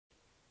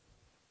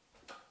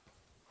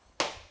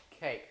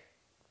Cake.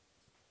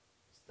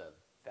 It's the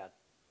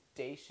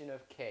foundation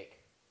of cake.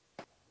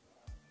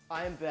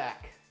 I am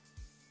back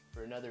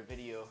for another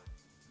video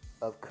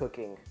of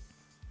cooking.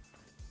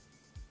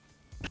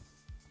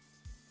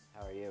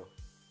 How are you?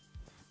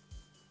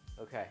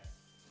 Okay,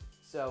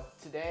 so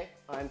today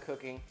I'm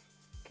cooking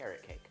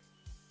carrot cake.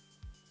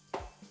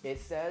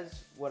 It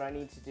says what I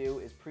need to do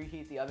is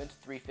preheat the oven to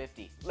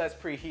 350. Let's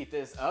preheat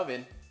this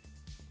oven.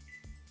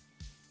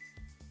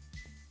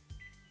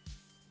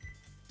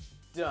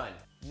 Done.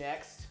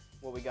 Next,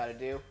 what we gotta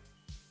do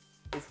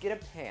is get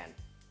a pan,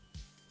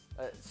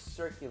 a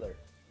circular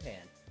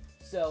pan.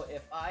 So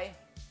if I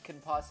can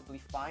possibly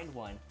find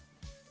one,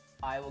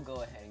 I will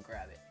go ahead and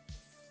grab it.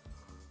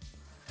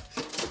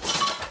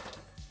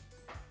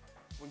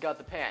 We got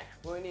the pan.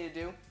 What we need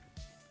to do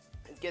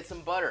is get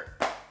some butter,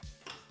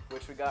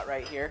 which we got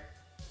right here,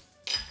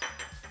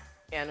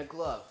 and a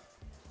glove,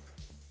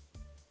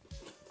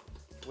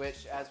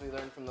 which, as we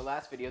learned from the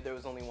last video, there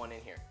was only one in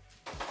here.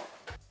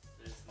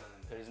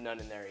 There's none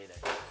in there either.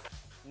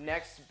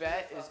 Next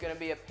bet is gonna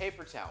be a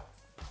paper towel.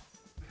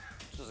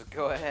 So just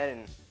go ahead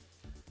and,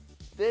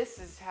 this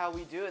is how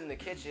we do it in the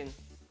kitchen.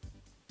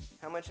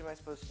 How much am I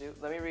supposed to do?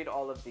 Let me read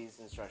all of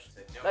these instructions.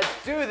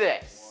 Let's do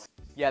this.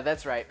 Yeah,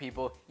 that's right,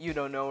 people. You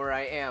don't know where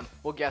I am.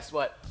 Well, guess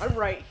what? I'm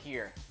right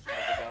here.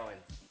 How's it going?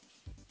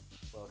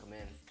 Welcome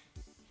in.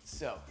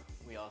 So,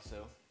 we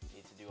also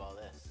need to do all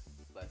this.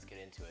 Let's get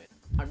into it.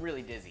 I'm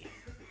really dizzy,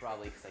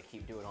 probably because I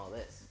keep doing all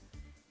this.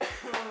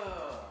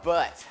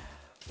 But,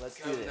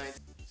 let's do this.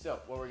 So,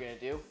 what we're gonna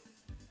do,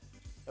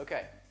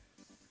 okay.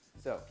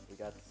 So, we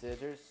got the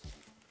scissors.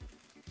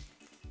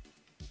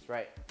 That's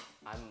right,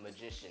 I'm a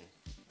magician.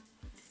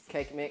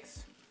 Cake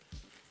mix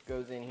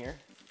goes in here.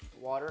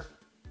 Water.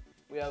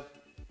 We have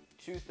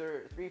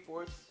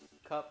 3/4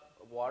 cup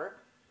of water.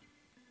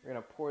 We're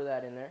gonna pour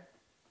that in there.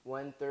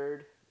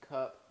 1/3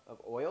 cup of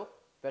oil,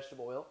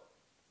 vegetable oil.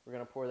 We're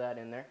gonna pour that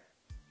in there.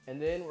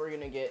 And then we're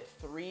gonna get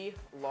 3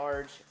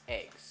 large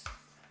eggs.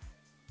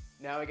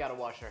 Now we gotta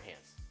wash our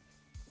hands.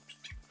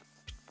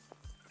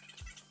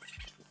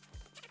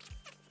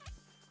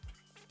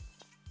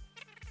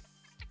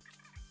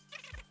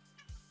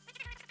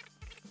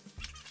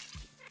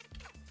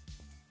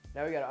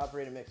 Now we gotta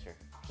operate a mixer.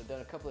 So I've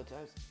done a couple of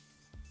times,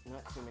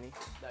 not too many.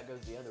 That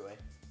goes the other way.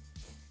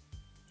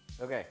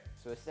 Okay,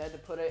 so it said to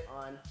put it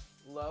on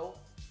low.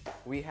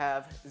 We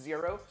have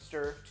 0,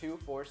 stir, 2,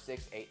 4,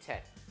 6, 8,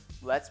 10.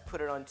 Let's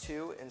put it on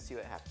 2 and see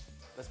what happens.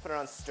 Let's put it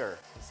on stir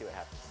and see what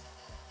happens.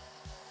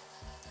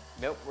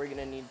 Nope, we're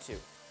gonna need 2.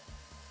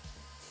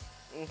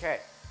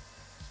 Okay,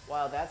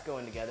 while that's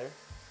going together,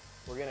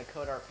 we're gonna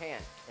coat our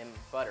pan in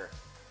butter.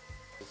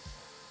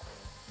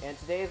 And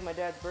today is my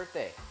dad's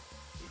birthday.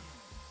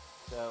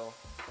 So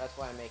that's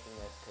why I'm making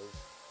this, because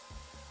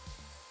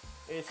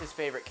it's his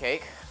favorite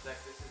cake. Zach,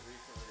 this is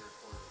recently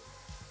recorded.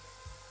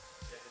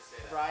 You have to say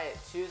that. Friday,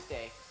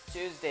 Tuesday.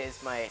 Tuesday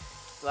is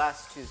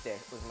last Tuesday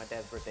was my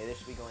dad's birthday. This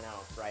should be going out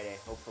on Friday,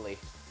 hopefully.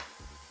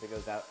 If it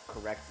goes out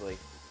correctly.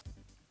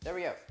 There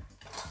we go.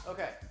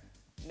 Okay,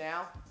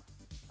 now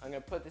I'm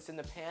gonna put this in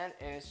the pan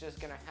and it's just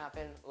gonna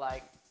happen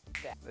like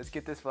that. Let's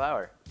get this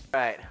flour. All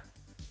right,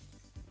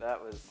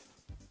 that was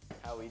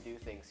how we do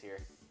things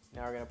here.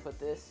 Now we're gonna put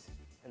this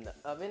in the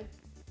oven.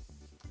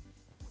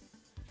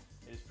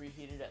 It is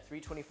preheated at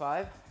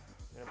 325.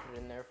 I'm gonna put it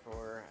in there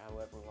for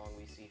however long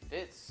we see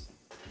fits.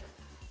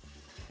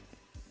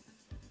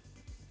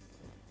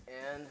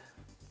 And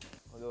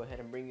I'll go ahead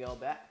and bring y'all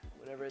back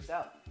whenever it's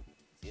out.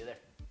 See you there.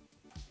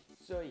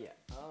 So yeah,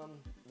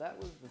 that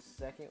was the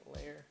second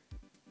layer.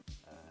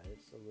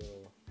 It's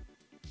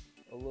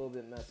a little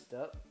bit messed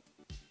up.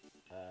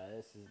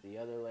 This is the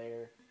other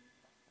layer.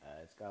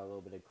 It's got a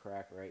little bit of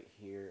crack right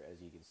here,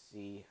 as you can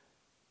see.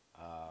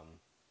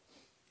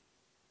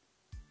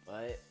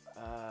 But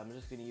I'm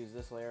just gonna use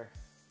this layer.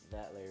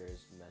 That layer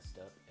is messed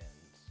up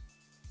and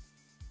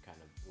kind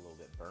of a little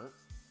bit burnt.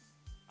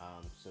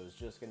 So it's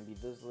just gonna be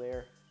this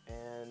layer,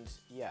 and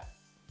yeah.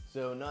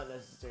 So not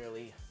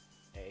necessarily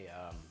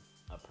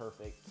a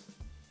perfect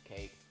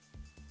cake.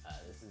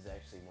 This is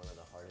actually one of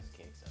the hardest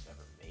cakes I've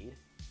ever made.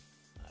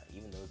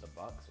 Even though it's a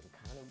box, I'm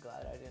kind of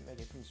glad I didn't make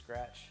it from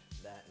scratch.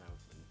 That, and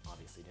I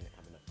obviously didn't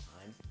have enough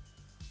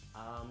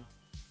time.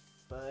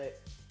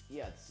 But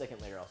yeah, the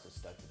second layer also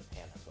stuck to the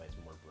pan. That's why it's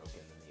more broken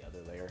than the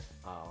other layer.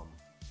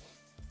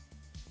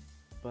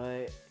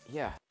 But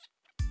yeah.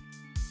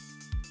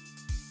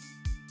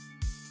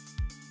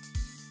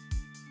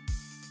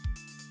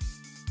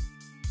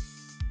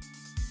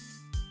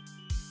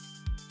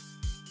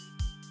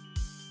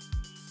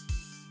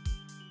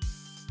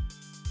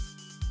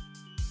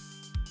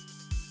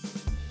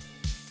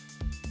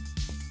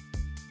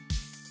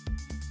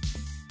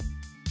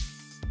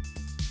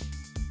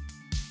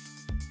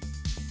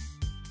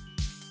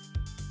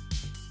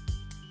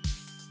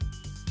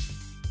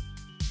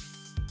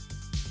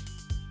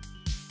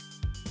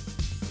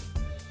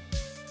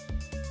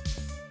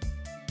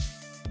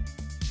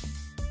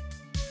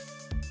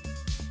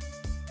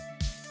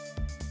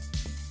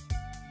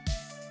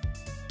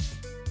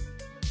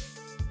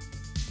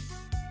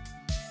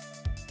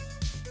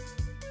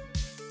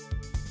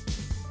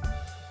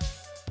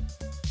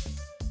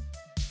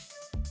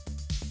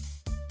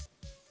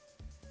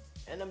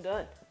 And I'm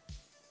done.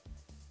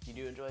 If you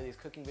do enjoy these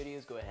cooking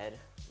videos, go ahead,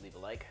 leave a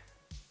like.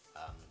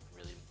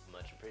 Really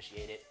much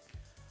appreciate it.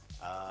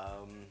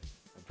 I'm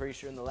pretty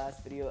sure in the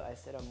last video I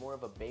said I'm more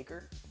of a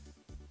baker.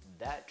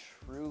 That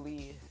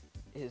truly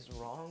is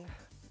wrong.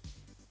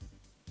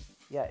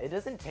 Yeah, it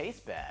doesn't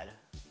taste bad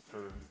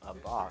for a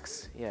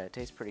box. Yeah, it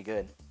tastes pretty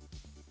good.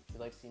 If you'd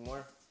like to see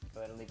more,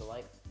 go ahead and leave a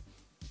like.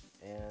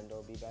 And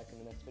I'll be back in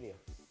the next video.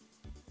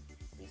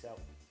 Peace out.